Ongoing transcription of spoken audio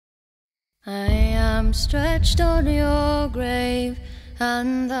I am stretched on your grave,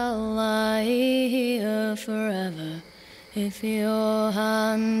 and I'll lie here forever. If your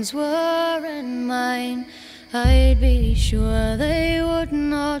hands were in mine, I'd be sure they would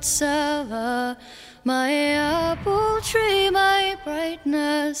not sever. My apple tree, my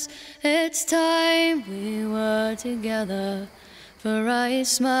brightness, it's time we were together. For I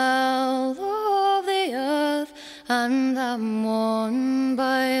smell of the earth, and I'm worn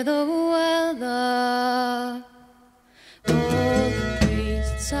by the weather.